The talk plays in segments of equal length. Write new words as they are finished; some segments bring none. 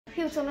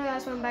Hey, what's up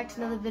guys, welcome back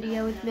to another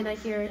video with Midnight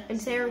here, and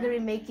today we're going to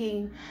be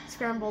making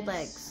scrambled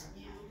eggs.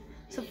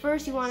 So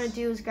first you want to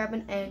do is grab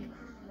an egg,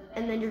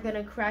 and then you're going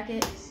to crack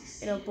it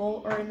in a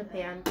bowl or in the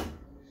pan,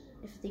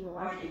 if the thing will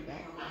actually do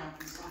that.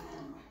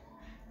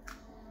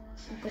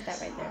 And put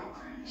that right there.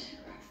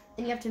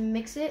 Then you have to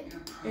mix it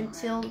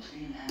until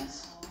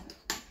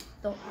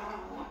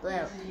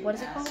what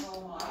is it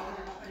called?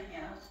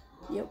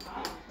 Yolk.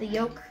 The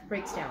yolk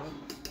breaks down.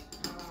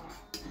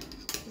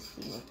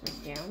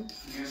 Down.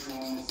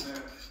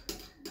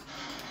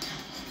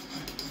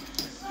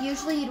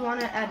 Usually you'd want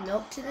to add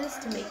milk to this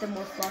to make them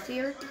more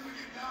fluffier,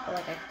 but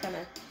like I kind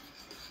of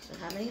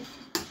don't have any.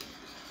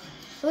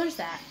 So there's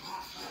that.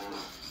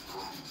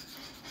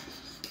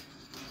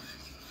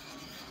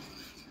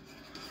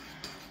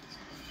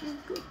 Oh,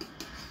 good.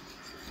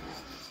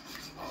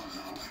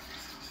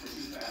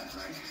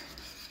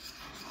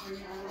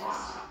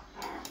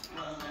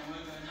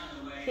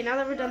 Okay, now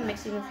that we're done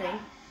mixing the thing,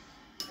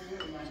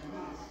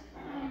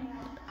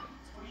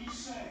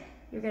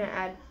 you're gonna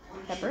add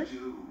pepper.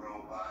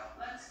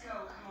 Let's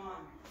go, come on.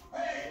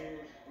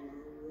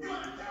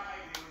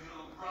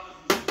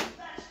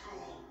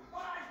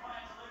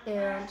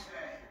 And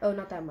oh,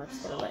 not that much.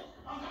 Gonna let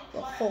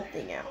the whole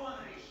thing out.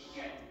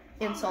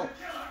 And salt.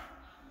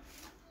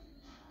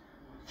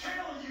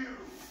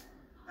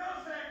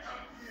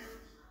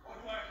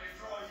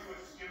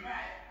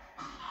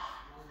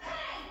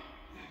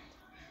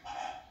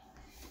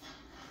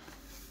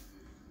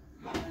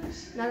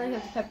 Now that I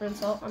have the pepper and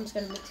salt, I'm just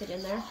gonna mix it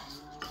in there.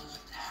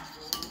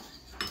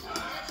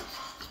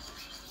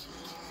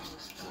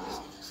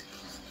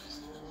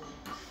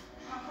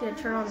 Gonna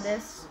turn on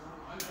this.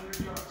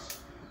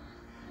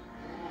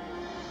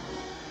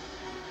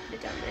 Put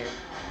it down there.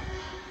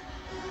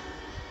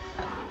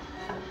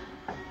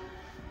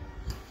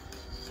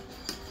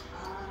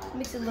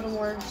 Mix it a little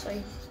more so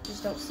you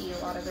just don't see a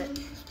lot of it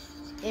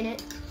in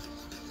it.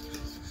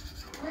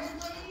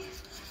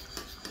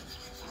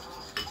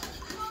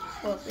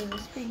 Well, thing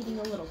is preheating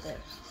a little bit.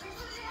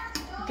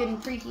 You can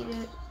preheat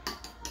it,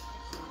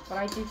 but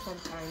I do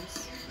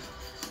sometimes.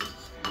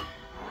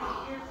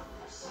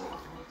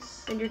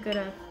 And you're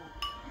gonna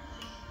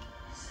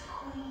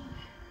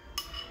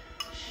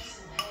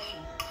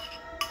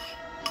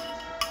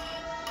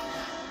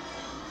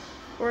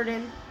pour it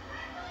in.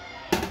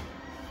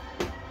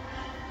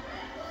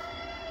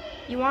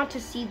 You want to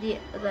see the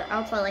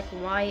outside like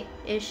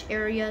white-ish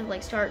area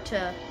like start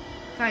to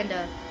kind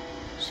of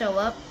show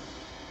up.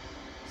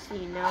 So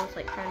you know it's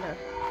like kind of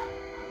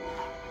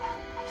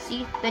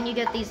see. Then you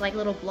get these like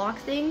little block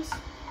things,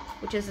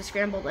 which is the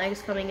scrambled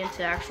eggs coming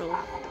into actual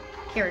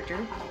character.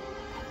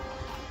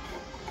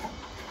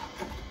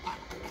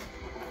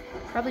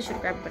 Probably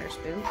should grab a better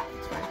spoon.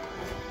 It's fine.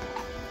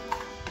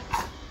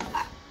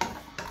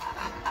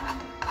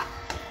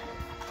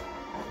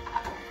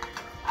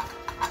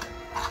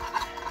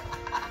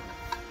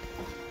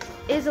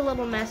 It is a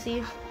little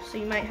messy, so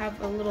you might have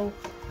a little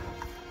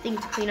thing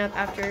to clean up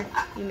after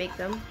you make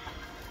them.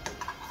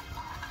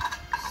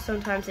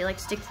 Sometimes they like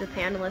stick to the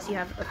pan unless you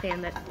have a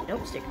pan that they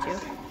don't stick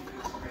to.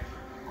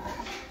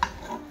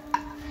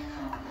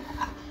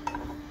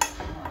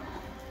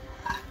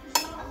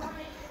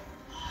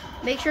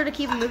 Make sure to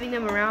keep moving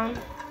them around,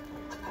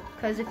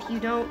 because if you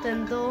don't,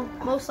 then they'll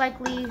most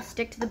likely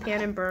stick to the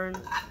pan and burn.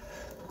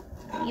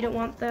 You don't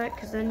want that,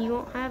 because then you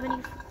won't have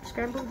any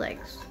scrambled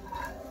eggs.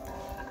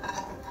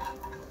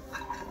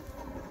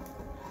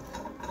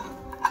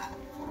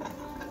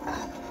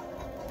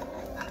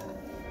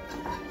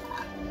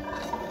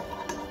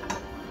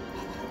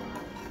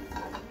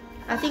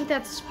 I think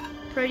that's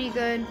pretty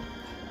good.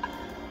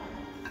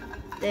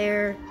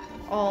 They're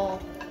all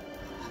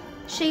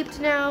shaped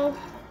now.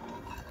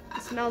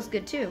 It smells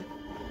good too.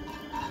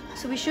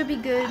 So we should be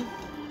good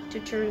to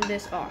turn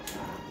this off.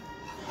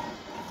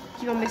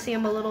 Keep on mixing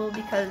them a little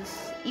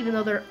because even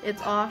though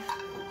it's off,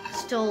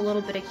 still a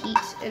little bit of heat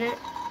in it.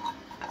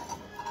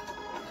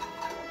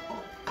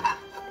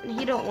 And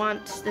you don't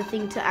want the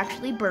thing to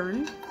actually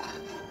burn.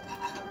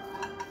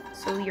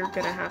 So you're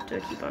gonna have to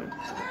keep on.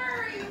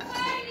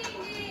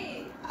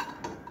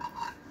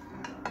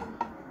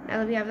 Now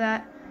that we have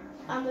that,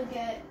 I'm gonna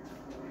get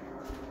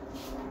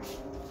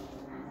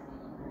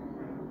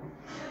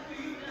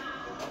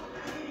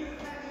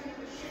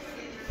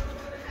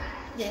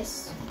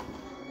this.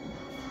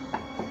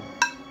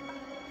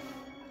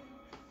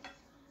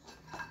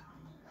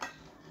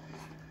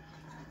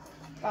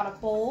 Got a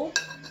bowl.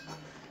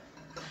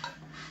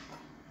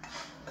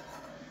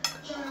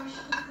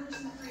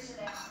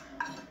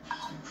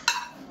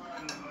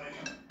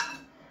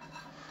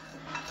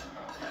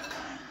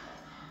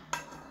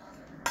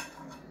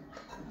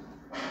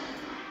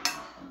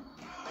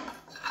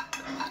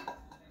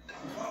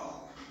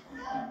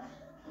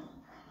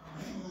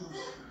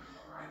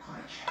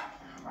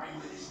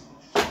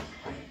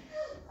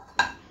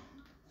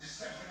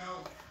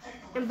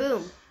 And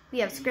boom, we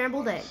have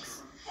scrambled eggs.